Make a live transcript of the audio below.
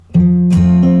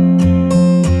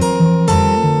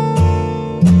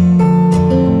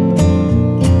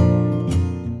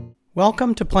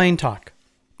Welcome to Plane Talk.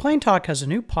 Plane Talk has a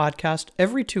new podcast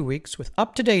every 2 weeks with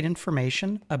up-to-date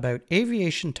information about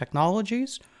aviation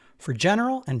technologies for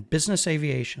general and business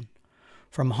aviation.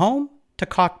 From home to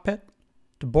cockpit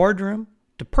to boardroom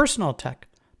to personal tech,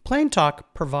 Plane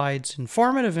Talk provides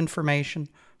informative information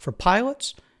for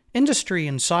pilots, industry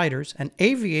insiders, and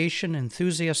aviation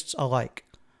enthusiasts alike.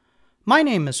 My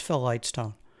name is Phil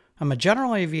Lightstone. I'm a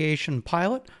general aviation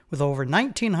pilot with over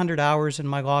 1,900 hours in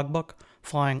my logbook,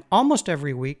 flying almost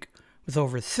every week with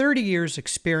over 30 years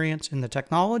experience in the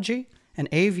technology and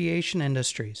aviation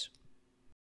industries.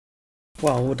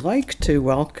 Well, I would like to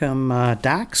welcome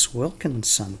Dax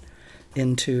Wilkinson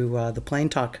into the Plane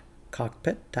Talk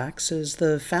cockpit. Dax is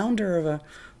the founder of an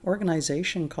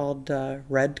organization called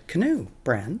Red Canoe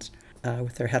Brands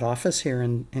with their head office here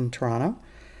in Toronto.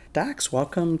 Dax,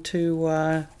 welcome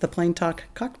to the Plane Talk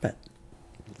cockpit.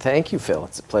 Thank you, Phil.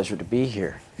 It's a pleasure to be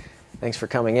here. Thanks for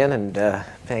coming in and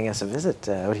paying us a visit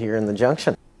out here in the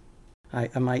Junction. I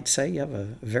might say you have a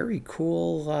very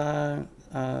cool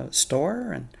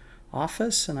store and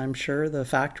office, and I'm sure the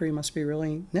factory must be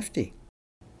really nifty.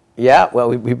 Yeah, well,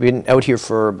 we've been out here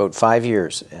for about 5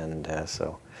 years, and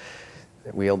so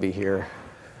we'll be here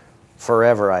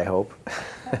forever, I hope.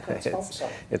 Let's hope so.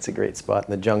 It's a great spot,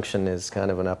 and the Junction is kind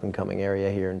of an up-and-coming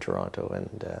area here in Toronto,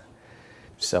 and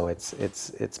so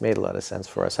it's made a lot of sense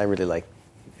for us. I really like.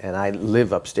 And I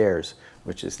live upstairs,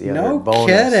 which is the other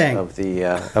bonus of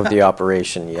the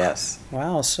operation. Yes.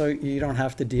 Wow. So you don't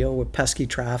have to deal with pesky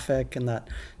traffic and that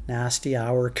nasty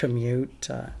hour commute.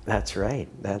 That's right.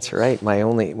 That's right.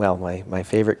 My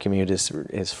favorite commute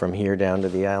is from here down to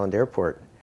the Island Airport.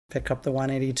 Pick up the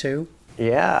 182.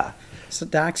 Yeah. So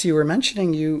Dax, you were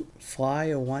mentioning you fly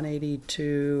a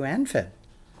 182 Amphib.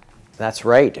 That's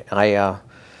right. I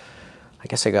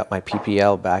guess I got my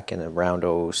PPL back in around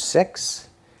 06.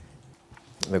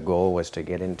 The goal was to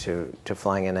get into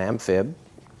flying an amphib,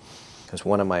 because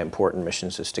one of my important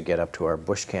missions is to get up to our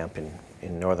bush camp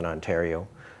in northern Ontario.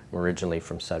 I'm originally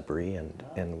from Sudbury,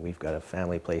 and we've got a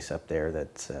family place up there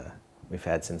that we've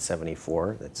had since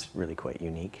 '74 that's really quite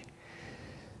unique.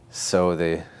 So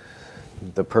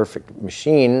the perfect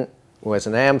machine was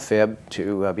an amphib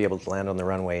to be able to land on the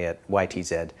runway at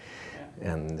YTZ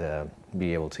and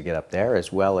be able to get up there,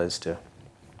 as well as to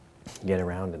get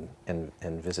around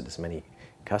and visit as many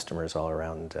customers all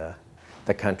around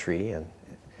the country and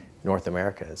North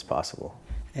America as possible.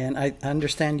 And I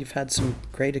understand you've had some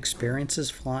great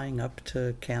experiences flying up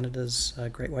to Canada's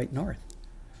Great White North.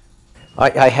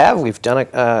 I have. We've done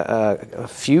a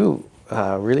few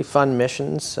really fun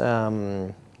missions. I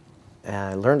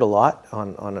learned a lot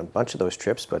on a bunch of those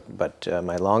trips, but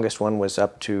my longest one was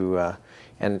up to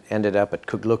and ended up at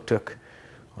Kugluktuk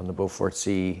on the Beaufort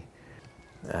Sea.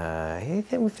 I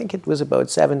think it was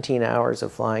about 17 hours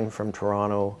of flying from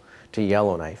Toronto to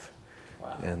Yellowknife.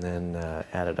 Wow. And then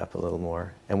added up a little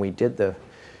more. And we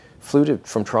flew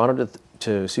from Toronto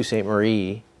to Sault Ste.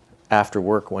 Marie after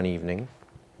work one evening.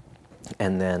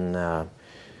 And then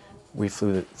we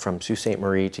flew from Sault Ste.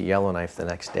 Marie to Yellowknife the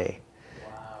next day.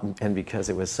 Wow. And because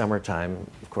it was summertime,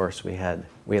 of course,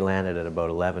 we landed at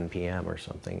about 11 p.m. or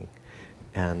something.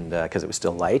 And because it was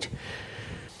still light.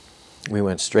 We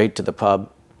went straight to the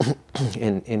pub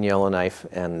in Yellowknife,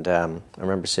 and I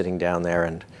remember sitting down there,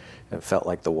 and it felt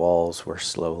like the walls were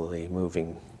slowly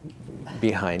moving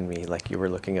behind me, like you were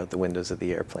looking out the windows of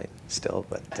the airplane still.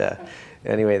 But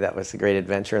anyway, that was a great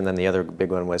adventure. And then the other big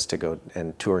one was to go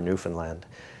and tour Newfoundland.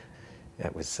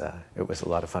 It was a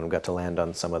lot of fun. We got to land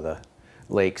on some of the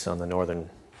lakes on the northern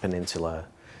peninsula,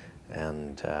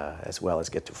 and as well as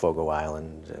get to Fogo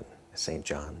Island and St.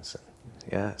 John's.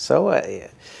 Yeah, so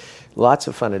lots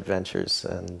of fun adventures,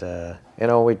 and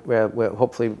we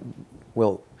hopefully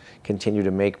we'll continue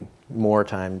to make more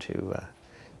time to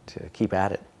keep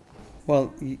at it.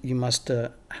 Well, you must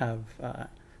have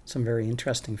some very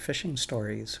interesting fishing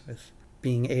stories with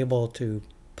being able to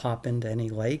pop into any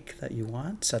lake that you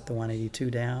want, set the 182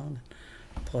 down,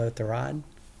 pull out the rod.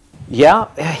 Yeah,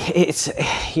 it's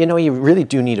you really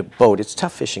do need a boat. It's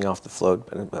tough fishing off the float,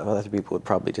 but other people would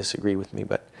probably disagree with me.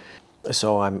 But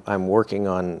so I'm working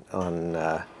on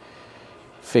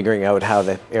figuring out how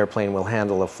the airplane will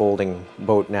handle a folding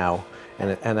boat now,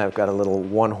 and I've got a little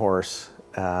one-horse,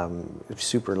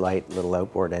 super light little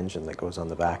outboard engine that goes on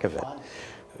the back of it.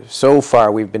 So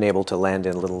far, we've been able to land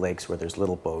in little lakes where there's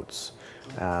little boats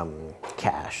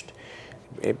cached.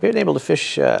 We've been able to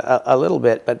fish a little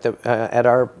bit, but at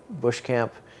our bush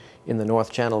camp in the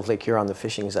North Channel of Lake Huron, the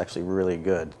fishing is actually really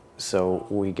good. So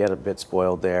we get a bit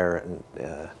spoiled there and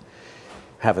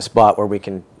have a spot where we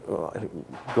can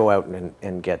go out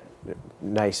and get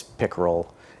nice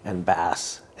pickerel and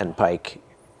bass and pike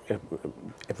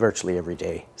virtually every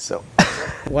day. So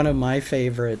One of my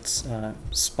favorites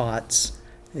spots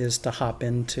is to hop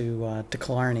into to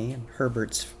Killarney and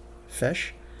Herbert's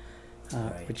Fish,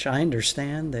 Right. which I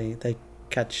understand they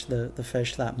catch the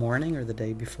fish that morning or the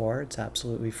day before. It's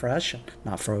absolutely fresh,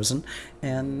 not frozen,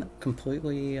 and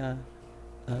completely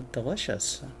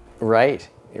delicious. right,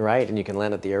 and you can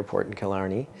land at the airport in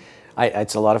Killarney.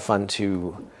 It's a lot of fun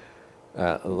to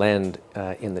land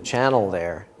in the channel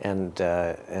there, and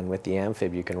with the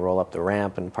amphib you can roll up the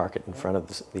ramp and park it in front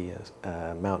of the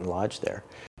mountain lodge there.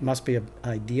 Must be an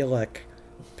idyllic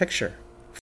picture.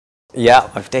 Yeah,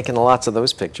 I've taken lots of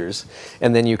those pictures.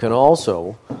 And then you can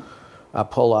also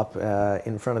pull up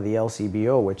in front of the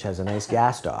LCBO, which has a nice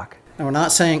gas dock. And we're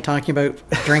not talking about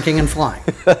drinking and flying.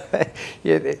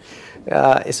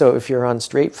 So if you're on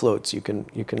straight floats, you can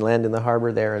land in the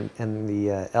harbor there, and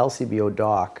the LCBO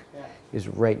dock is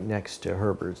right next to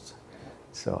Herbert's.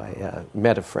 So I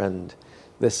met a friend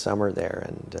this summer there,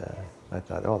 and I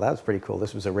thought, oh, that was pretty cool.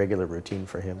 This was a regular routine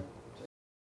for him.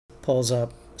 Pulls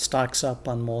up, stocks up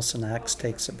on Molson X,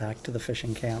 takes it back to the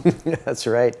fishing camp. That's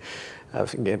right.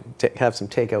 Have some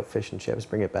takeout fish and chips,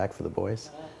 bring it back for the boys.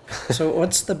 So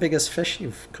what's the biggest fish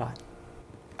you've caught?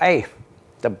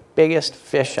 The biggest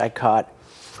fish I caught,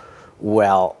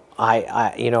 well,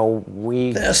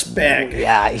 we... This big.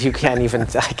 Yeah, I can't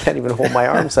even hold my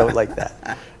arms out like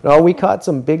that. No, we caught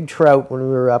some big trout when we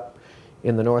were up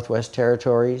in the Northwest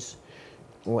Territories,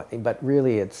 but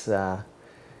really it's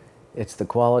the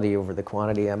quality over the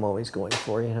quantity I'm always going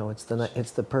for. It's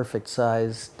the perfect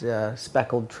sized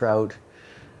speckled trout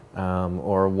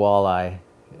or walleye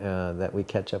that we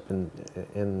catch up in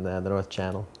the North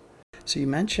Channel. So you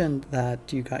mentioned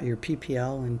that you got your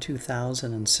PPL in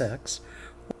 2006.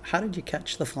 How did you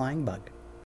catch the flying bug?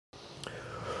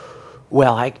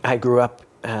 Well, I grew up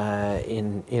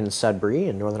in Sudbury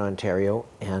in Northern Ontario,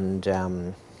 and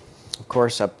of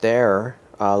course up there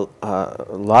a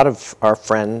lot of our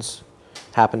friends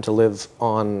happened to live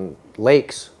on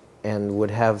lakes and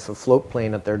would have a float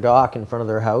plane at their dock in front of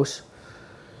their house.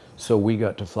 So we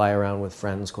got to fly around with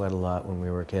friends quite a lot when we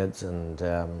were kids, and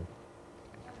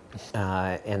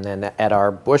then at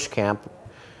our bush camp,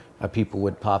 people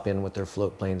would pop in with their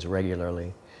float planes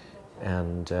regularly,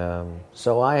 and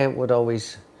so I would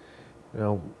always,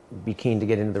 be keen to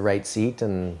get into the right seat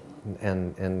and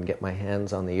get my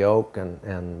hands on the yoke,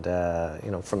 and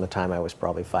from the time I was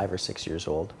probably 5 or 6 years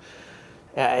old.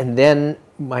 And then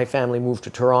my family moved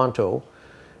to Toronto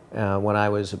when I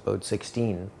was about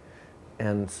 16,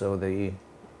 and so the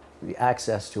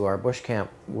access to our bush camp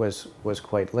was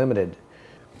quite limited,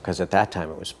 because at that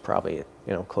time it was probably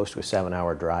close to a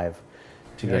 7-hour drive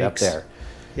to get up there.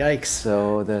 Yikes!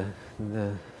 So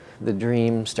the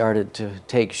dream started to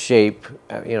take shape,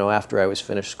 after I was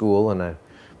finished school, and I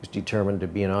was determined to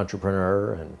be an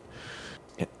entrepreneur,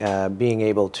 and being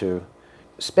able to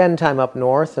spend time up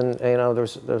north, and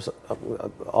there's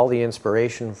all the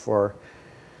inspiration for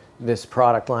this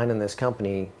product line and this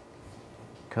company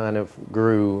kind of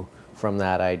grew from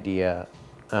that idea.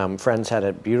 Friends had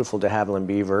a beautiful de Havilland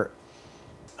Beaver.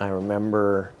 I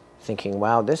remember thinking,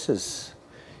 wow, this is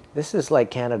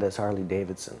like Canada's Harley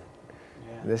Davidson.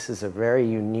 Yeah. This is a very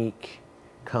unique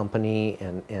company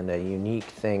and a unique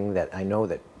thing that I know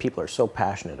that people are so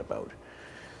passionate about.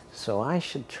 So I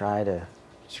should try to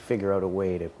figure out a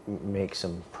way to make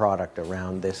some product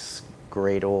around this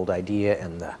great old idea,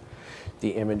 and the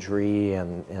imagery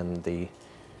and the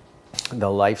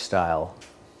lifestyle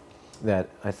that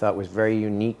I thought was very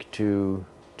unique to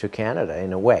Canada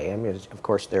in a way. I mean, of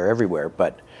course they're everywhere,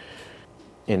 but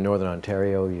in Northern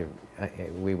Ontario,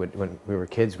 when we were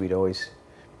kids, we'd always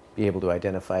be able to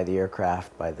identify the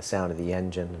aircraft by the sound of the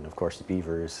engine, and of course the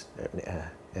Beaver is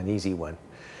an easy one.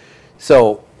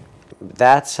 So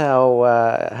that's how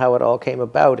it all came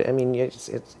about. I mean, you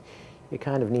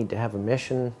kind of need to have a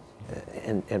mission,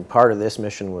 and part of this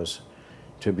mission was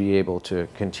to be able to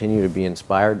continue to be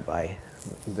inspired by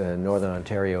the Northern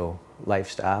Ontario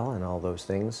lifestyle and all those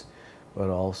things, but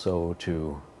also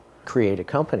to create a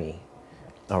company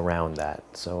around that.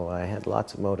 So I had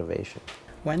lots of motivation.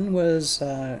 When was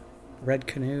Red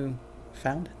Canoe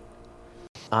founded?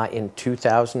 In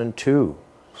 2002.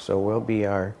 So we'll be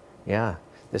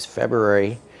this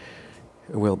February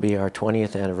will be our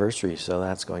 20th anniversary. So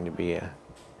that's going to be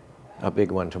a big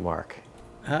one to mark.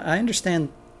 I understand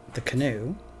the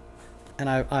canoe, and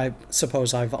I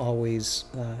suppose I've always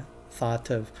thought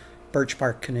of birch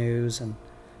bark canoes and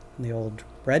the old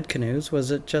red canoes.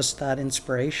 Was it just that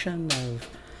inspiration of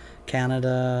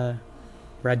Canada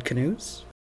red canoes?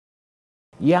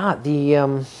 Yeah,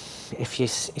 if you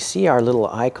see our little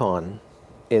icon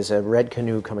is a red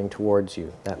canoe coming towards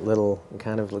you. That little, it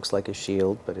kind of looks like a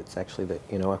shield, but it's actually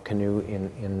a canoe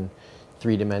in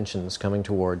 3 dimensions coming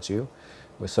towards you.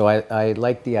 So I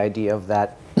like the idea of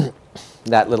that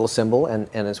that little symbol, and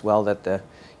as well that a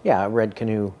red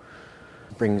canoe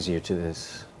brings you to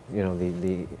this,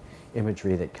 the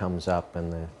imagery that comes up,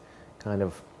 and the kind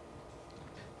of,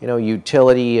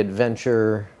 utility,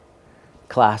 adventure,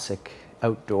 classic,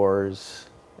 outdoors,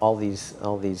 all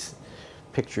these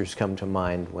pictures come to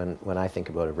mind when I think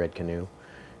about a red canoe.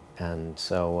 And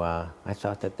so I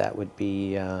thought that would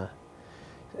be an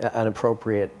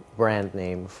appropriate brand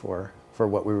name for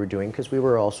what we were doing, because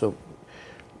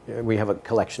we have a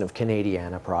collection of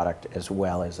Canadiana product as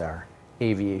well as our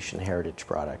aviation heritage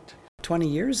product. 20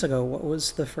 years ago, what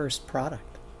was the first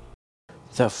product?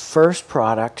 The first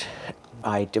product,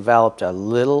 I developed a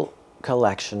little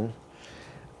collection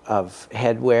of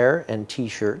headwear and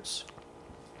T-shirts,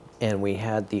 and we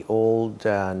had the old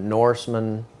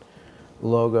Norseman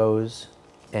logos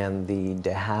and the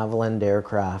de Havilland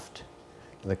aircraft,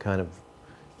 the kind of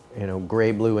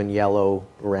gray, blue, and yellow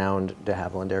round de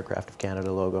Havilland Aircraft of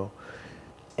Canada logo.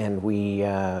 And we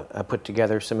put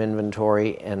together some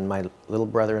inventory, and my little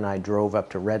brother and I drove up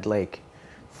to Red Lake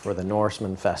for the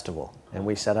Norseman Festival. And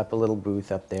we set up a little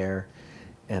booth up there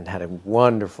and had a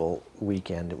wonderful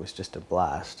weekend. It was just a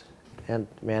blast. And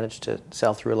managed to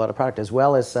sell through a lot of product, as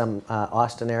well as some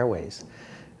Austin Airways.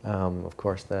 Of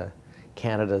course,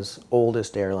 Canada's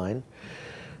oldest airline.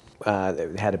 They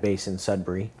had a base in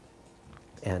Sudbury.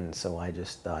 And so I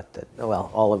just thought that,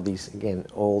 all of these, again,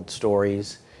 old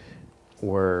stories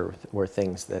were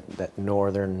things that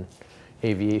northern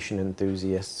aviation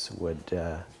enthusiasts would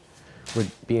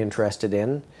be interested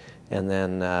in. And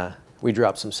then we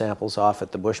dropped some samples off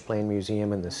at the Bushplane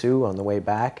Museum in the Sioux on the way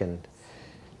back, and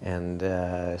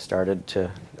started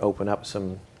to open up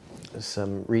some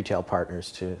retail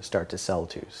partners to start to sell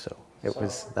to. So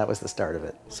that was the start of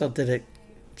it. So did it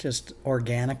just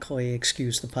organically,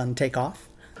 excuse the pun, take off?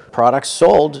 Products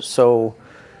sold, so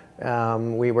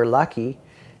we were lucky,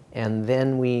 and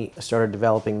then we started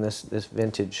developing this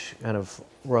vintage kind of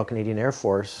Royal Canadian Air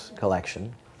Force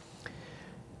collection,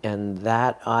 and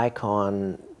that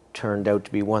icon turned out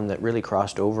to be one that really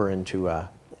crossed over into a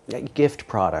gift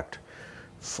product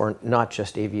for not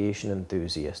just aviation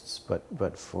enthusiasts,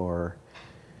 but for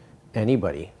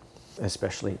anybody,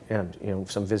 especially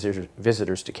some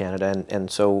visitors to Canada, and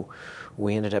so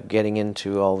we ended up getting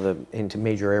into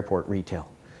major airport retail.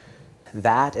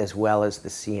 That, as well as the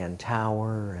CN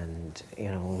Tower, and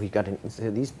we got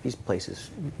these places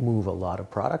move a lot of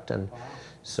product, and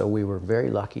so we were very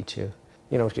lucky to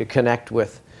connect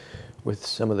with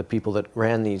some of the people that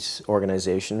ran these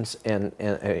organizations, and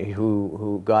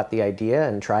who got the idea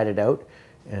and tried it out,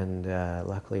 and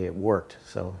luckily it worked.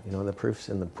 So the proof's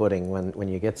in the pudding when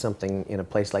you get something in a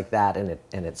place like that and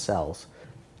it sells.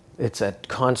 It's a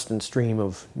constant stream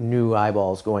of new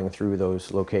eyeballs going through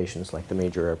those locations, like the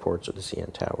major airports or the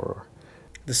CN Tower, or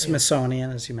the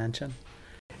Smithsonian, as you mentioned.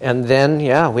 And then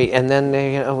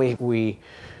we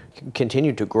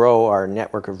continued to grow our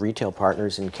network of retail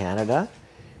partners in Canada,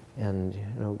 and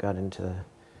got into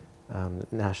the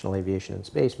National Aviation and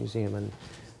Space Museum, and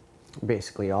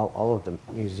basically all of the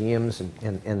museums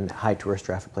and high tourist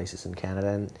traffic places in Canada.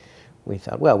 And we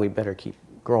thought, we better keep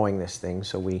growing this thing.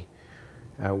 So we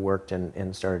worked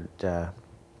and started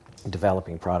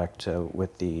developing product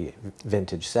with the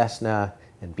vintage Cessna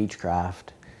and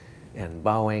Beechcraft and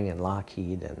Boeing and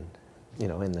Lockheed, and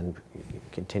then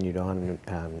continued on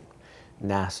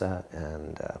NASA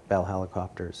and Bell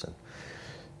Helicopters. And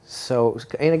so,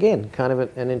 and again, kind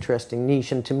of an interesting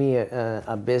niche, and to me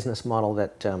a business model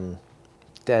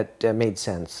that made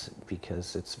sense,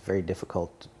 because it's very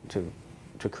difficult to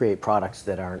create products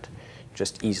that aren't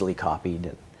just easily copied.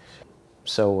 And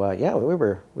so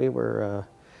we were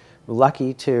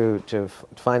lucky to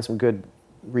find some good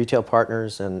retail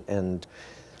partners, and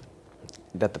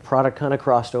that the product kind of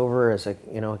crossed over as a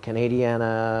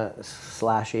Canadiana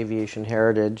 / aviation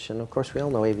heritage. And of course, we all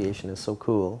know aviation is so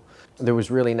cool. There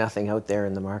was really nothing out there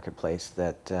in the marketplace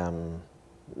that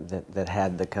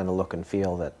had the kind of look and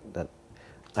feel that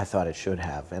I thought it should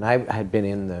have. And I had been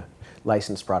in the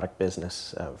licensed product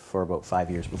business for about 5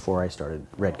 years before I started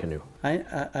Red Canoe.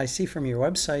 I see from your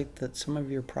website that some of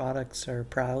your products are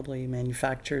proudly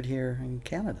manufactured here in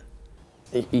Canada.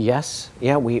 Yes,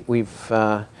 yeah, we've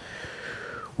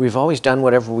always done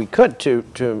whatever we could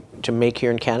to make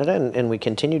here in Canada, and we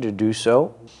continue to do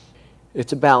so.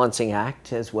 It's a balancing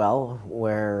act as well,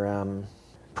 where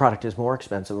product is more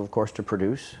expensive, of course, to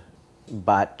produce,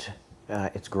 but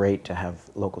it's great to have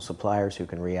local suppliers who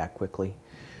can react quickly.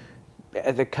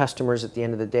 the customers at the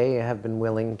end of the day have been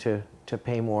willing to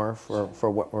pay more for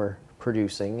what we're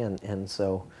producing, and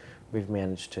so we've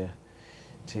managed to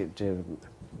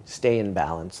stay in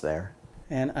balance there.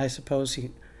 And I suppose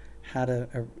you had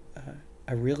a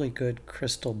really good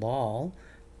crystal ball.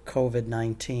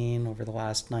 COVID-19 over the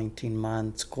last 19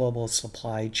 months, global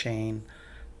supply chain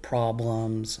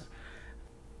problems,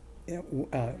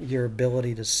 your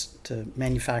ability to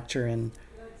manufacture in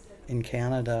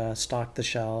Canada, stock the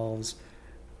shelves,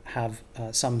 have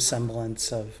some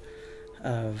semblance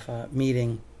of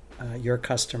meeting your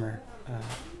customer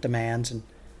demands and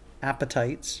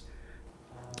appetites.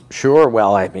 Sure.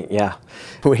 Well, I mean, yeah,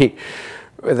 we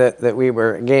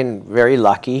were again very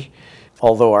lucky,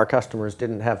 although our customers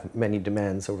didn't have many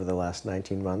demands over the last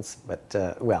 19 months.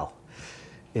 But well,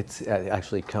 it's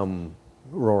actually come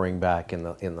roaring back in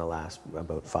the last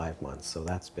about 5 months, so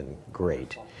that's been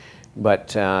great. But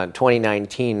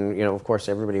 2019, of course,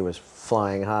 everybody was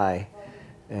flying high,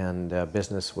 and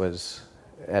business was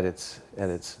at its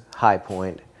high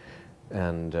point,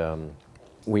 and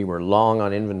we were long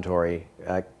on inventory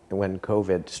when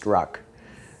COVID struck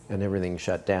and everything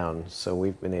shut down. So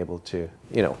we've been able to,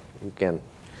 again,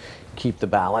 keep the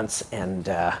balance and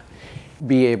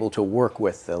be able to work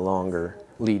with the longer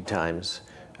lead times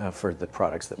for the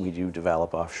products that we do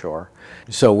develop offshore.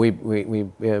 So we've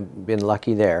been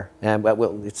lucky there, but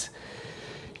it's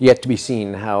yet to be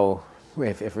seen how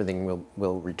if everything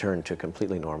will return to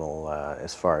completely normal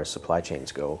as far as supply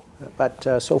chains go.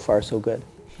 But so far so good.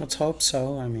 Let's hope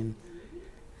so. I mean,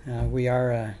 we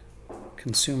are a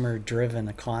consumer-driven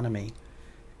economy,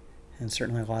 and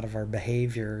certainly a lot of our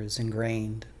behavior is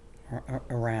ingrained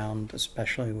around,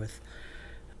 especially with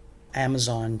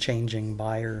Amazon changing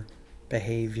buyer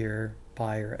behavior,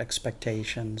 buyer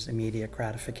expectations, immediate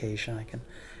gratification. I can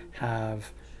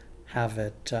have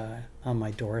it on my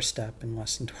doorstep in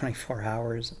less than 24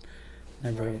 hours.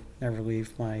 Never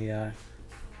leave my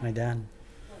den.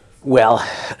 Well,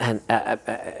 and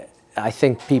I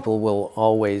think people will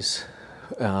always,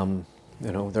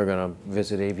 they're going to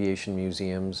visit aviation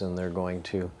museums, and they're going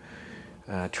to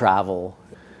travel,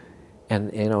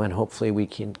 and hopefully we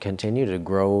can continue to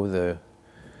grow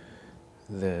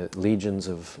the legions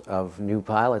of new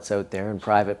pilots out there and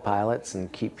private pilots,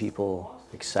 and keep people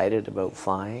excited about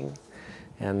flying.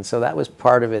 And so that was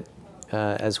part of it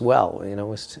as well,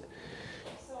 was to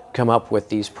come up with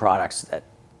these products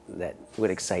that would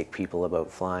excite people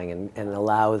about flying and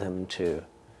allow them to,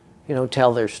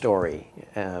 tell their story.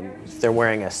 If they're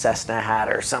wearing a Cessna hat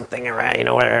or something around,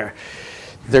 or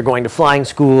they're going to flying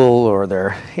school, or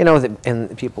they're,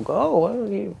 and people go, oh,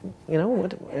 well,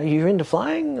 what, are you into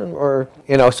flying? Or,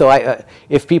 so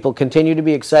if people continue to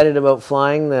be excited about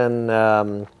flying, then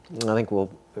I think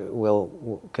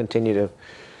we'll continue to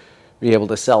be able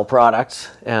to sell products.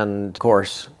 And of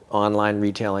course, online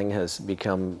retailing has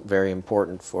become very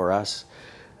important for us,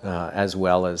 as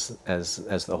well as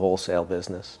the wholesale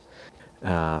business.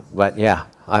 But yeah,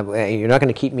 you're not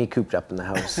going to keep me cooped up in the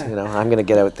house. I'm going to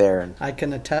get out there. And I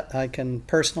can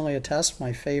personally attest.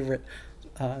 My favorite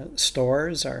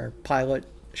stores are Pilot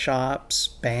Shops.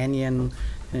 Banyan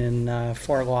in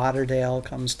Fort Lauderdale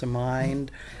comes to mind.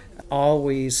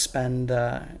 Always spend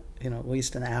at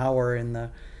least an hour in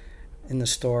the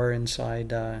store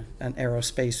inside an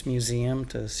aerospace museum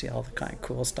to see all the kind of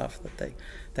cool stuff that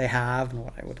they have and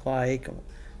what I would like.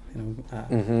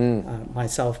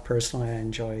 Myself personally, I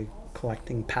enjoy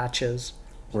collecting patches.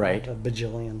 Right. I have a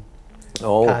bajillion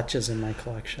Oh, patches in my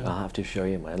collection. I'll have to show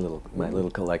you my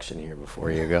little collection here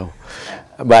before you go.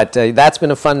 But that's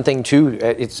been a fun thing too.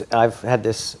 I've had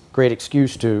this great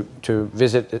excuse to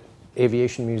visit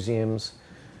aviation museums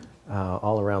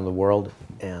all around the world,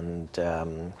 and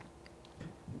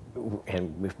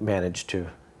we've managed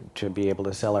to be able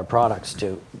to sell our products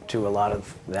to a lot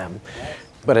of them.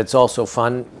 But it's also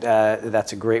fun.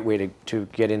 That's a great way to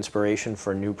get inspiration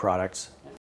for new products.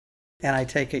 And I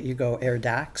take it you go air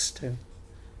DAX to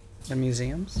the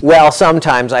museums? Well,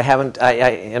 sometimes I haven't.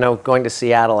 Going to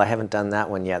Seattle, I haven't done that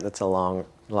one yet. That's a long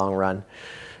run.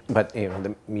 But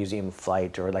the museum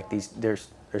flight, or like these, there's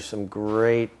some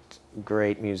great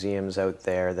museums out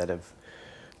there that have,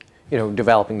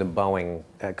 developing the Boeing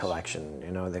collection.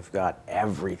 They've got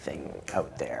everything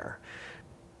out there.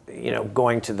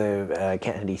 Going to the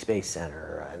Kennedy Space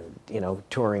Center, and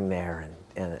touring there,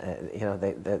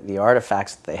 and the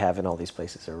artifacts that they have in all these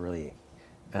places are really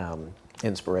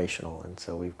inspirational, and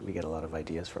so we get a lot of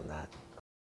ideas from that.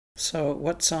 So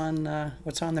what's on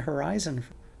the horizon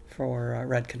for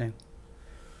Red Canoe?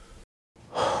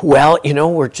 Well,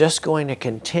 we're just going to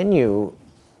continue,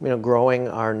 growing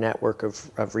our network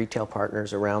of retail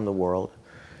partners around the world.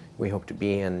 We hope to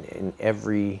be in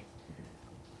every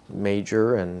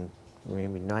major and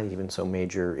maybe not even so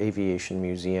major aviation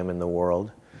museum in the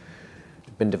world.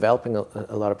 We've been developing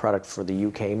a lot of product for the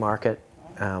UK market.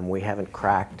 We haven't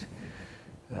cracked,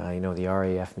 the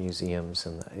RAF museums,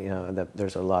 and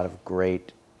there's a lot of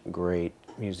great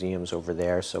museums over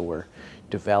there. So we're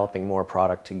developing more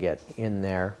product to get in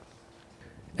there.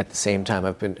 At the same time,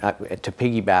 to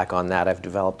piggyback on that, I've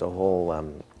developed a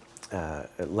whole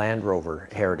Land Rover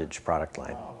heritage product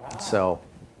line. So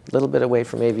a little bit away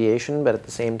from aviation, but at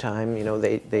the same time,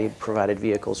 they provided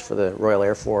vehicles for the Royal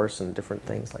Air Force and different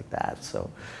things like that.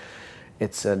 So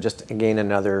it's just, again,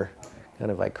 another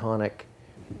kind of iconic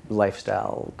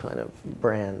lifestyle kind of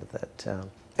brand that,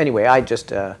 anyway, I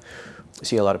just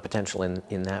see a lot of potential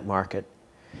in that market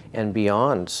and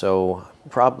beyond. So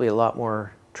probably a lot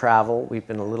more travel. We've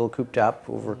been a little cooped up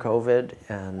over COVID,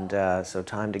 and so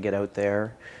time to get out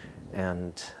there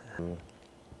and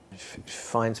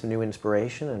find some new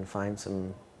inspiration and find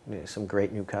some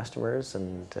great new customers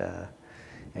and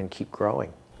keep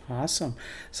growing. Awesome.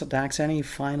 So Dax, any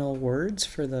final words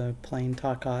for the Plain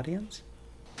Talk audience?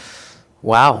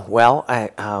 Wow. Well,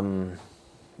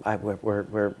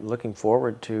 we're looking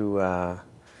forward to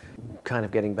kind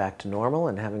of getting back to normal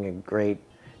and having a great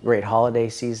holiday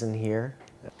season here.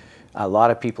 A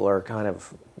lot of people are kind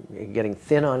of getting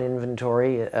thin on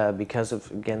inventory because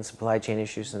of, again, supply chain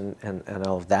issues and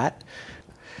all of that.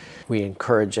 We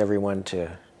encourage everyone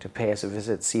to pay us a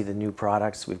visit, see the new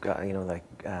products. We've got,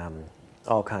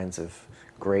 all kinds of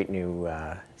great new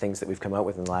things that we've come out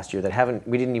with in the last year that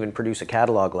we didn't even produce a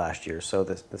catalog last year, so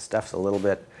the stuff's a little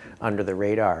bit under the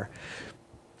radar.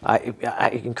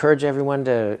 I encourage everyone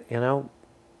to,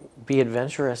 be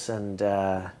adventurous and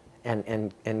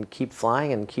keep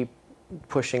flying and keep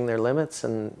pushing their limits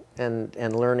and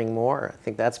learning more. I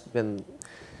think that's been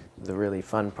the really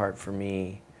fun part for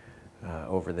me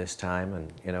over this time. And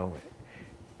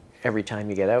every time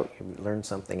you get out, you learn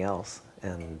something else.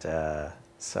 And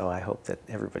so I hope that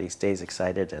everybody stays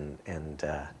excited and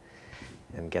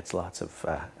gets lots of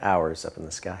hours up in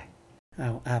the sky.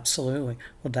 Oh, absolutely.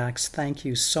 Well, Dax, thank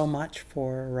you so much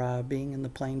for being in the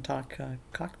Plain Talk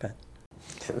cockpit.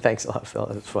 Thanks a lot, Phil.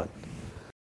 It was fun.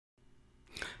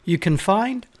 You can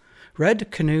find Red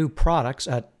Canoe products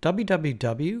at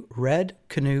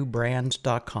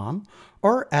www.redcanoebrands.com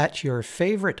or at your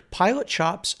favorite pilot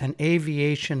shops and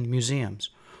aviation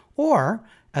museums, or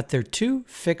at their 2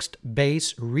 fixed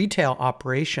base retail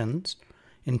operations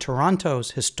in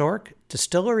Toronto's historic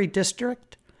Distillery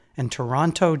District and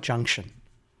Toronto Junction.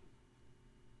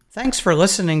 Thanks for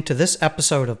listening to this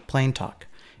episode of Plain Talk.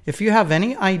 If you have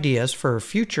any ideas for a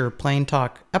future Plain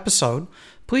Talk episode,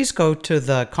 please go to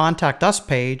the Contact Us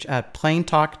page at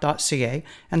plaintalk.ca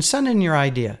and send in your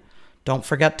idea. Don't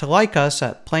forget to like us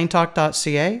at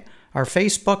plaintalk.ca, our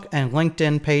Facebook and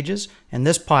LinkedIn pages, and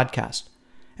this podcast.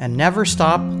 And never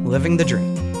stop living the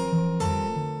dream.